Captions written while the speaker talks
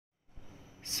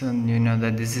So you know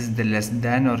that this is the less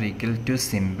than or equal to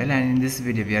symbol, and in this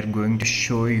video we are going to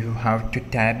show you how to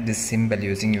type this symbol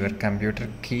using your computer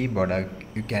keyboard.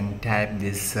 You can type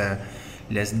this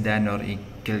less than or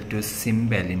equal to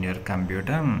symbol in your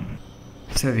computer.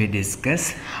 So we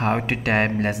discuss how to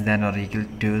type less than or equal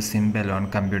to symbol on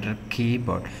computer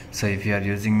keyboard. So if you are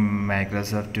using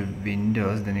Microsoft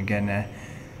Windows, then you can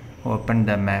open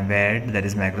the Word, that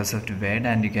is Microsoft Word,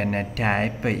 and you can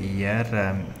type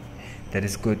here. That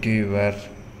is, go to your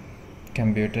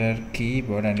computer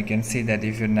keyboard, and you can see that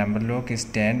if your number lock is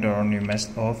turned on, you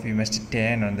must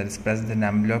turn on. That is, press the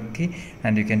number lock key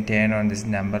and you can turn on this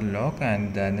number lock.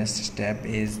 And the next step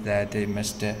is that you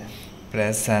must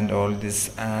press and hold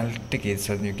this alt key.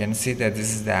 So you can see that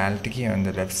this is the alt key on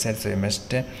the left side, so you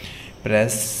must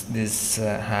press this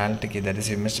alt key. That is,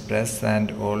 you must press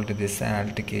and hold this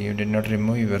alt key. You did not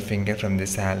remove your finger from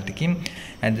this alt key.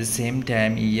 At the same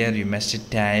time, here you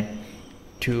must type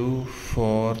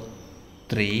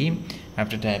 243.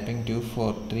 After typing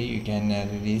 243, you can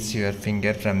release your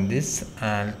finger from this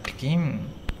alt key.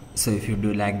 So if you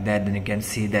do like that, then you can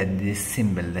see that this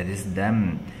symbol, that is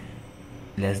the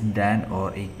less than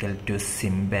or equal to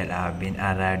symbol, have been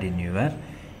arrived in your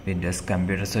Windows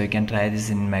computer. So you can try this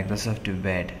in Microsoft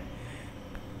Word.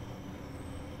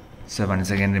 So once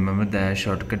again, remember the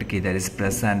shortcut key, that is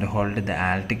press and hold the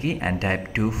alt key and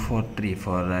type 243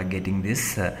 for getting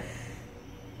this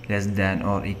less than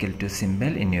or equal to symbol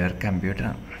in your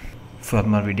computer. For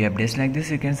more video updates like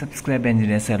this, you can subscribe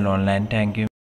Engineers Online. Thank you.